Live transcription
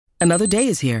Another day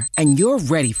is here, and you're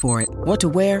ready for it. What to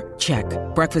wear? Check.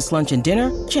 Breakfast, lunch, and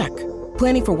dinner? Check.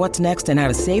 Planning for what's next and how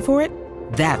to save for it?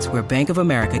 That's where Bank of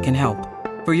America can help.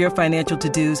 For your financial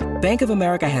to-dos, Bank of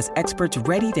America has experts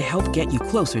ready to help get you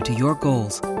closer to your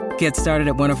goals. Get started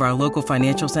at one of our local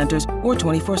financial centers or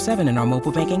 24/7 in our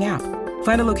mobile banking app.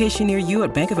 Find a location near you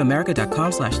at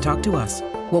bankofamerica.com/talktous.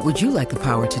 What would you like the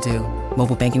power to do?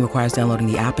 Mobile banking requires downloading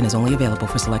the app and is only available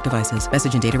for select devices.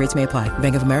 Message and data rates may apply.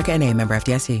 Bank of America N.A., member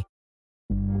FDIC.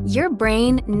 Your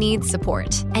brain needs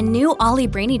support, and new Ollie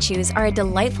Brainy Chews are a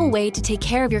delightful way to take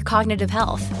care of your cognitive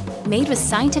health. Made with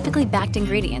scientifically backed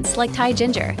ingredients like Thai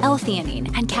ginger,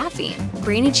 L-theanine, and caffeine,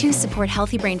 Brainy Chews support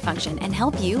healthy brain function and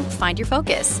help you find your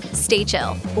focus, stay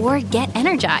chill, or get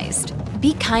energized.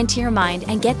 Be kind to your mind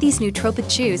and get these nootropic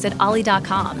chews at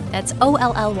ollie.com. That's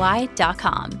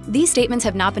OLLY.com. These statements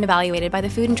have not been evaluated by the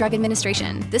Food and Drug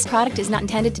Administration. This product is not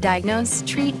intended to diagnose,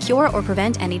 treat, cure, or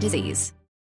prevent any disease.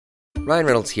 Ryan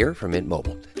Reynolds here from Mint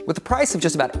Mobile. With the price of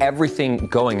just about everything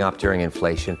going up during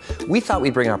inflation, we thought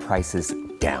we'd bring our prices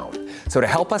down. So to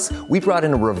help us, we brought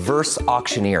in a reverse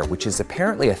auctioneer, which is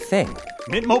apparently a thing.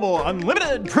 Mint Mobile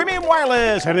Unlimited Premium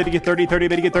Wireless. How to get 30, 30,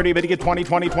 bit to get 30, bit to get 20,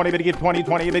 20, 20, bit to get 20,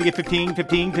 20, bit to get 15,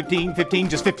 15, 15, 15,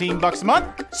 just $15 a month?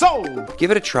 Sold!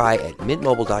 Give it a try at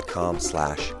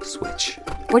mintmobile.com/switch.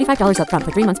 $45 up front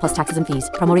for 3 months plus taxes and fees.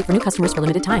 Promo rate for new customers for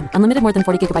limited time. Unlimited more than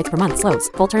 40 gigabytes per month. Slows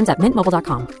full terms at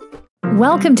mintmobile.com.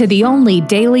 Welcome to the only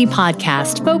daily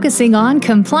podcast focusing on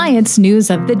compliance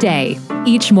news of the day.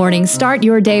 Each morning, start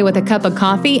your day with a cup of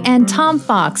coffee and Tom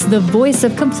Fox, the voice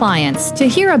of compliance, to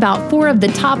hear about 4 of the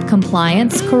top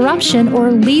compliance, corruption,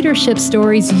 or leadership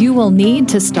stories you will need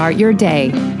to start your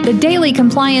day. The Daily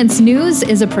Compliance News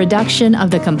is a production of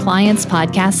the Compliance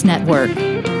Podcast Network.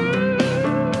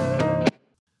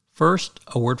 First,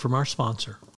 a word from our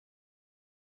sponsor.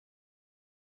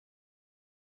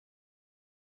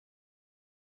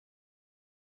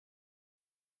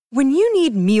 When you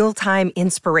need mealtime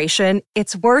inspiration,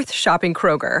 it's worth shopping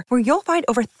Kroger, where you'll find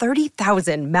over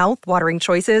 30,000 mouth-watering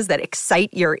choices that excite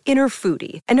your inner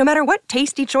foodie. And no matter what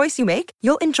tasty choice you make,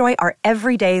 you'll enjoy our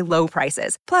everyday low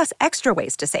prices, plus extra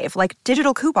ways to save, like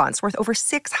digital coupons worth over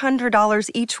 $600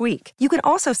 each week. You can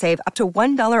also save up to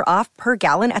 $1 off per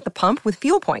gallon at the pump with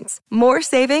fuel points. More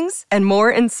savings and more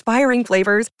inspiring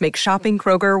flavors make shopping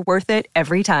Kroger worth it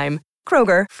every time.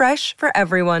 Kroger, fresh for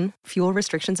everyone. Fuel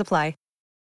restrictions apply.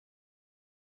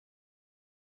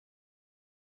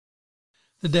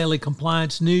 The Daily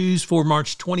Compliance News for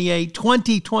March 28,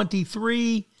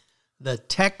 2023, the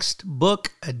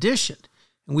textbook edition.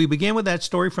 And we begin with that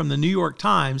story from the New York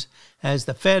Times as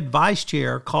the Fed Vice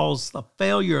Chair calls the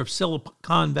failure of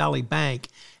Silicon Valley Bank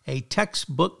a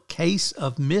textbook case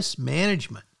of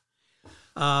mismanagement.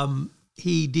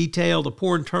 He detailed the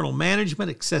poor internal management,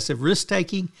 excessive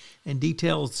risk-taking, and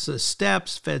details the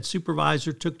steps Fed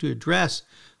supervisor took to address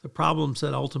the problems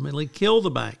that ultimately killed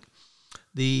the bank.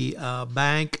 The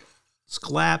bank's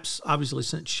collapse obviously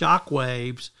sent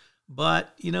shockwaves,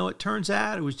 but, it turns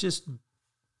out it was just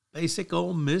basic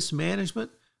old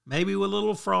mismanagement, maybe with a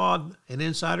little fraud and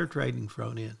insider trading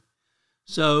thrown in.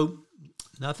 So,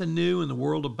 nothing new in the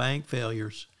world of bank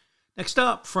failures. Next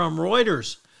up, from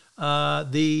Reuters,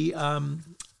 the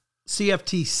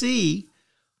CFTC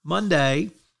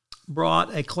Monday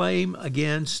brought a claim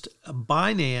against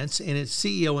Binance and its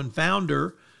CEO and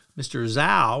founder, Mr.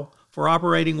 Zhao, for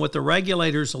operating what the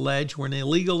regulators allege were an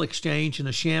illegal exchange and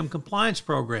a sham compliance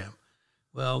program.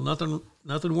 Well,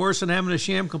 nothing worse than having a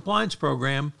sham compliance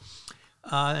program.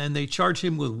 And they charged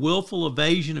him with willful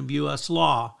evasion of U.S.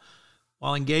 law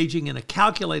while engaging in a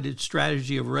calculated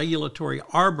strategy of regulatory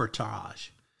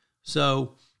arbitrage.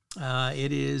 So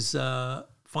it is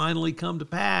finally come to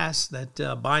pass that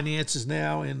Binance is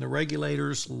now in the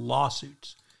regulators'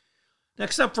 lawsuits.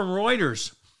 Next up from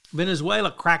Reuters,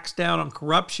 Venezuela cracks down on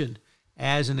corruption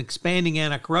as an expanding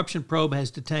anti-corruption probe has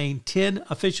detained 10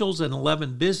 officials and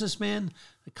 11 businessmen,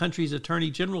 the country's attorney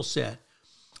general said.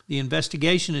 The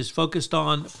investigation is focused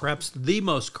on perhaps the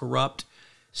most corrupt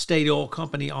state oil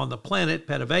company on the planet,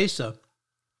 PDVSA,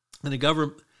 and the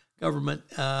government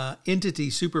entity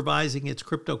supervising its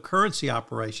cryptocurrency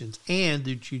operations, and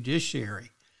the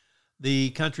judiciary.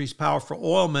 The country's powerful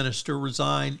oil minister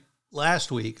resigned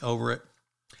last week over it.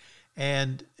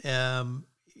 And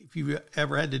if you've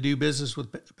ever had to do business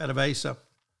with PDVSA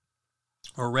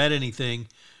or read anything,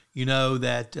 you know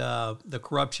that the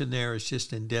corruption there is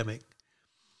just endemic.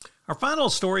 Our final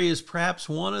story is perhaps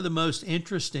one of the most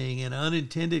interesting and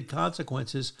unintended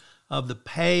consequences of the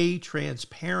pay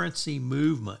transparency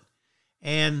movement.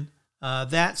 And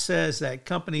that says that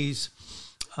companies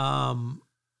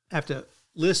have to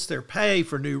list their pay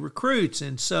for new recruits.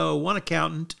 And so one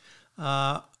accountant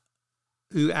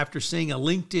who, after seeing a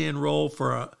LinkedIn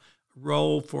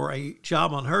role for a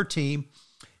job on her team,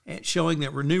 and showing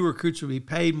that new recruits would be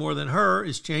paid more than her,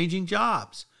 is changing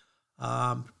jobs.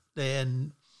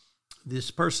 Then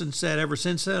this person said, ever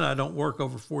since then, I don't work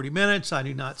over 40 minutes. I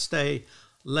do not stay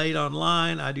late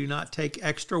online. I do not take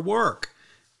extra work.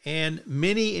 And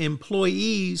many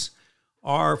employees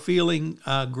are feeling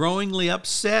growingly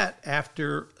upset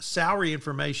after salary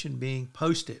information being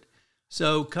posted.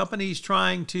 So companies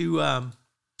trying to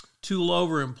tool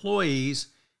over employees,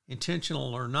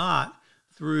 intentional or not,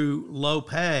 through low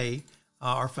pay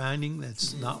are finding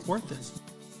that's not worth it.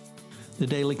 The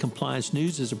Daily Compliance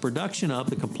News is a production of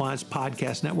the Compliance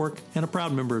Podcast Network and a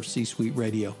proud member of C-Suite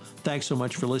Radio. Thanks so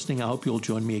much for listening. I hope you'll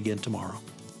join me again tomorrow.